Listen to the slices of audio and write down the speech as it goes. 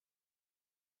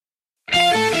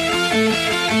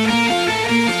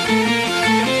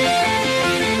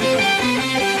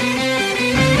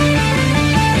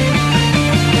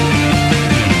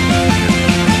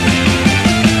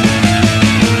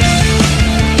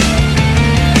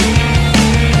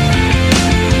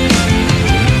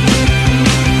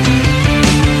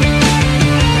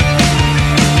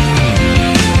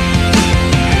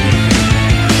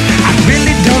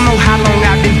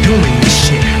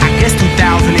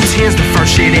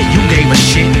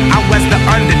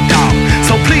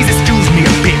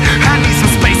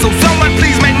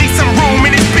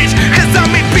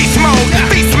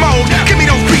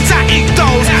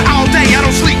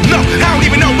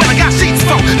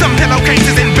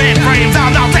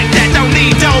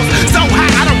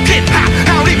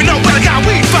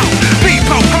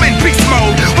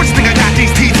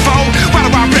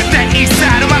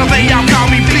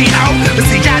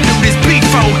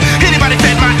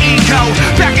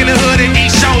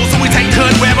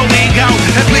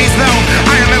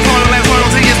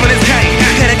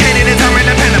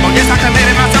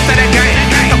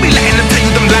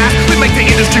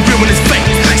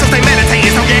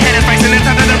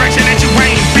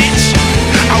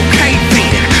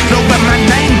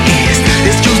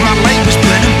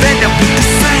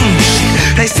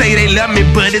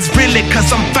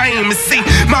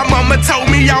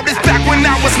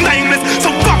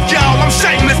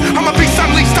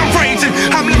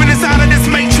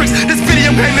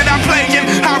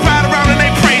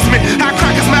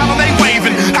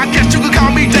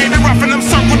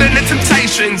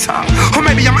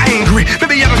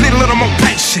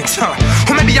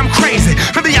maybe I'm crazy.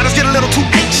 Maybe I just get a little too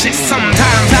anxious.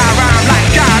 Sometimes I rhyme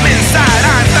like I'm inside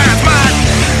Einstein's mind.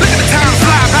 Look at the time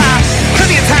fly by.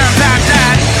 Plenty of times I've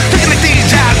died looking at these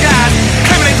job guys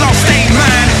claiming they lost their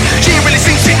mind. She ain't really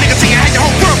seen shit, nigga, till you had your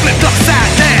whole world flipped upside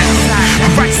down.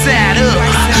 Right side up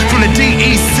from the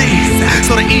DEC,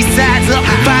 so the east side's up.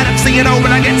 Fired up, so you know when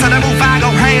I get to the roof I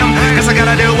go ham. Guess I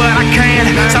gotta do what I can.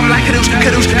 Something like kadoosh,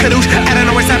 kadoosh, kadoosh. I don't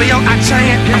know where Savio I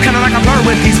chant. I'm kinda like a bird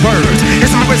with these words.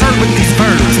 Yes, I'm a wizard with these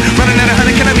birds. Running at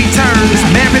 100 km turns.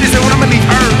 Man, pretty soon I'ma leave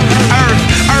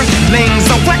earthlings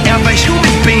or whatever.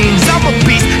 Human beings, I'm a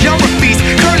beast, you're a feast.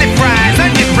 Curly fries,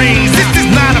 onion rings. This is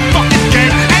not a fucking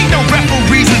game. Ain't no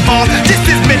referees involved. This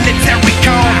is military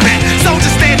combat.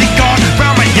 Soldiers standing guard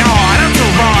round my yard.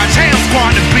 Entourage, ham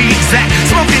squad to be exact.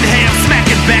 Smoking ham,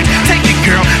 smacking back. Take it,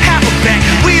 girl, have her back.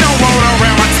 We don't roll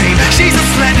around my team. She's a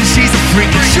slut and she's a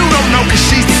freak. You don't know cause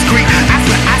she's discreet. I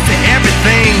said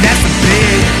everything, that's a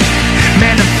big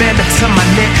man, a feather to my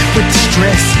neck with the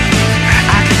stress.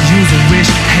 I could use a wish,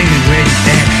 hey, where you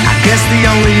at? I guess the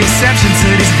only exception to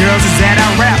these girls is that I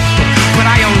rap, but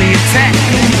I only attack.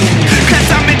 Cause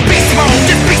I'm in beast mode,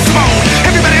 just beast mode.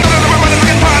 Everybody knows